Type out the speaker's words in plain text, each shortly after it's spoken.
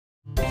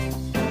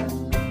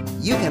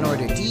You can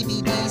order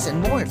DVDs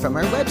and more from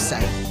our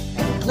website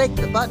and click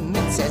the button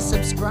that says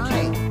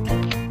subscribe.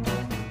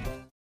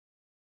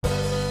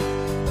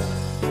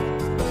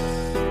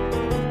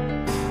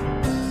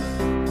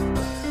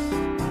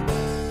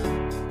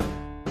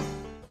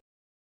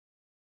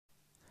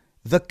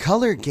 The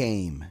Color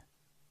Game.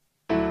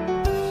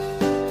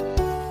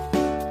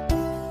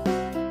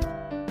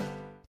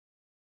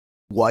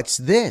 What's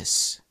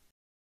this?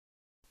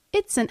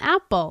 It's an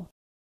apple.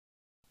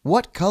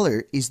 What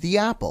color is the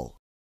apple?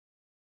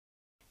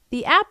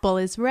 The apple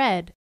is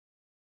red.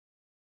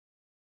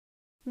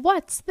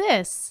 What's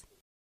this?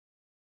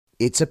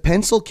 It's a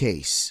pencil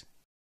case.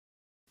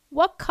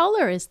 What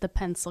color is the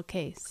pencil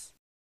case?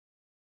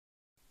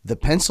 The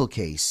pencil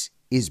case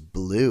is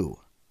blue.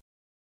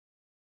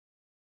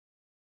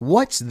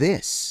 What's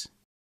this?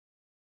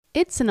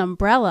 It's an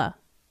umbrella.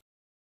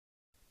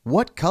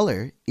 What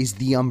color is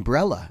the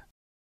umbrella?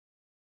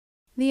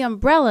 The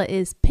umbrella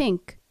is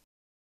pink.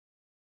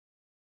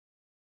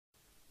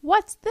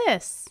 What's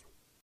this?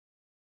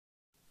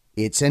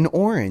 It's an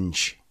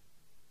orange.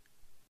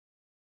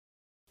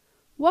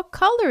 What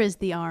color is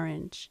the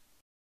orange?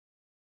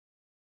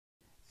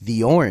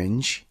 The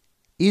orange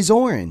is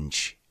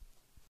orange.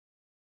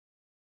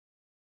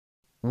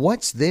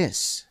 What's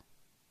this?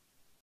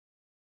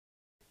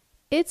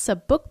 It's a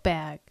book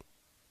bag.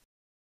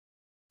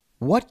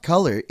 What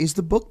color is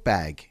the book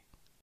bag?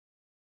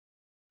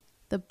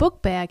 The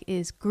book bag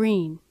is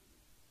green.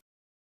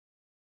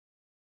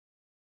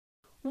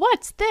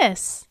 What's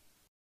this?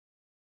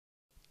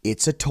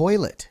 It's a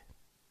toilet.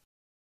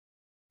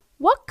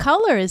 What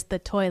color is the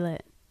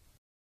toilet?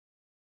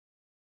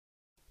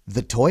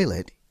 The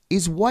toilet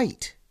is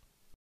white.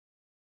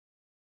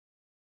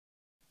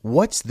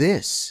 What's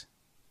this?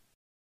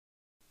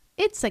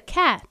 It's a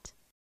cat.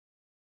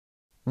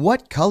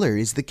 What color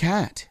is the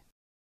cat?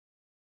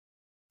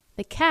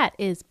 The cat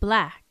is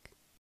black.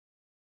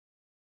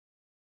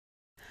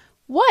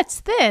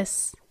 What's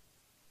this?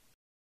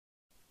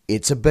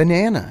 It's a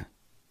banana.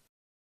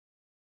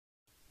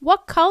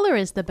 What color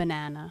is the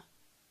banana?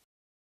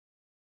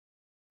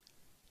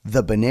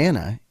 The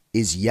banana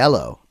is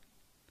yellow.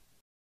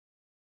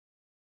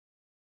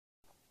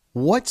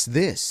 What's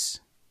this?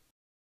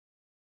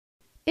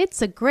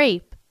 It's a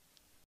grape.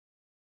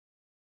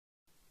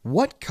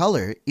 What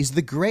color is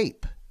the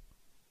grape?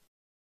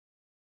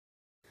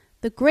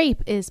 The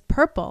grape is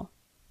purple.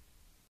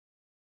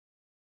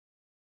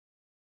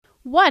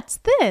 What's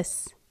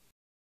this?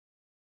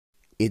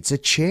 It's a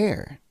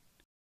chair.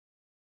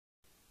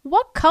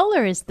 What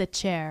color is the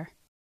chair?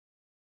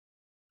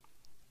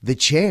 The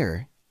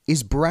chair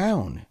is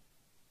brown.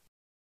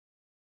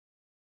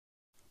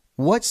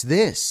 What's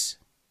this?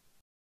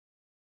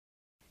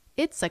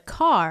 It's a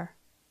car.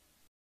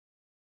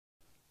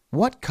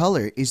 What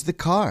color is the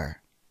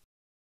car?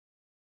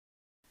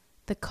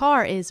 The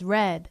car is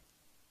red.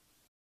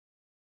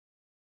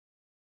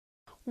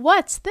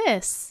 What's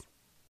this?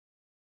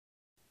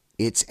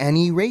 It's an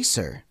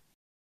eraser.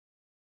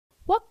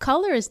 What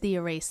color is the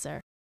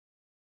eraser?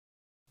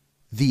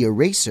 The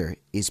eraser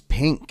is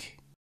pink.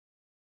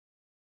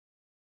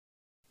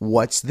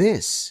 What's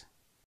this?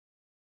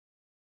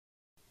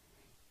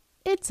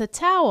 It's a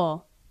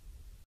towel.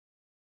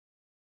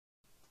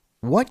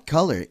 What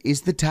color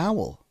is the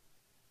towel?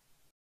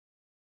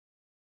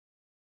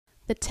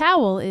 The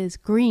towel is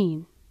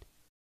green.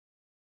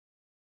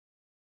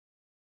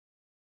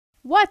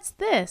 What's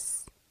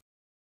this?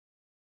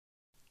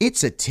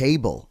 It's a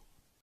table.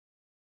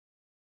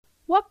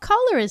 What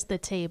color is the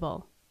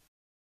table?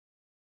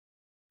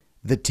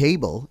 The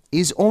table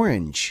is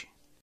orange.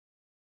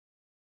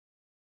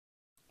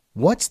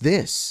 What's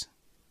this?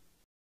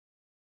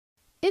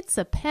 It's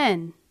a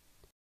pen.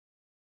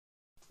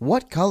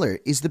 What color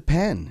is the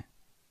pen?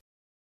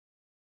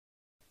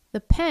 The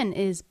pen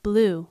is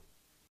blue.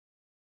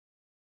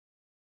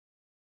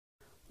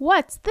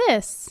 What's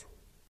this?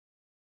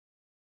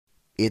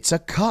 It's a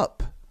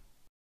cup.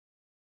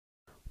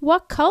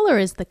 What color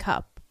is the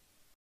cup?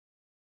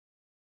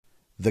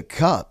 The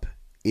cup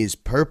is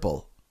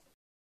purple.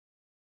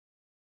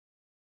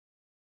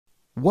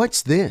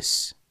 What's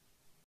this?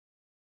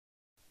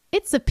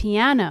 It's a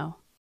piano.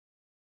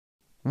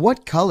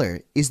 What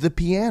color is the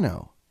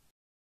piano?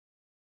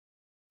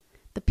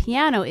 The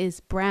piano is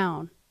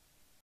brown.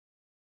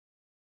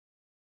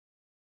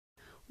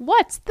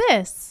 What's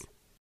this?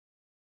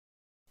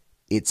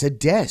 It's a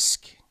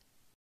desk.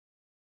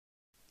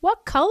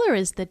 What color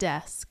is the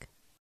desk?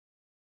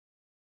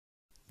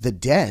 The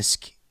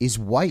desk is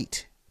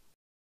white.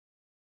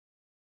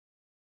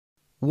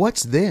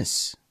 What's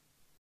this?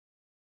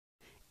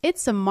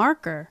 It's a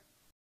marker.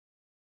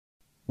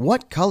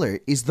 What color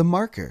is the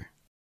marker?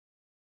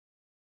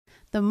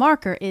 The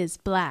marker is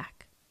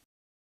black.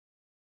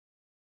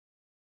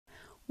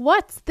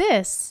 What's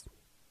this?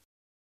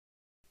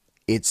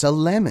 It's a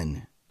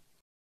lemon.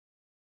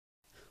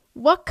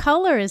 What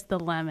color is the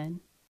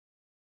lemon?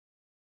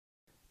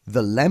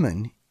 The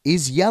lemon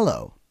is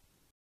yellow.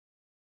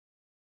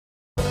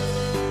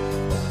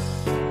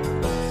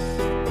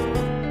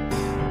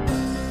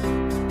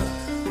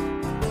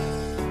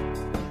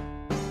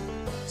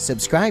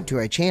 Subscribe to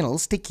our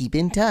channels to keep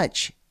in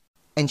touch.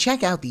 And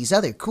check out these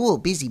other cool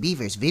Busy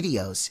Beavers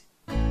videos.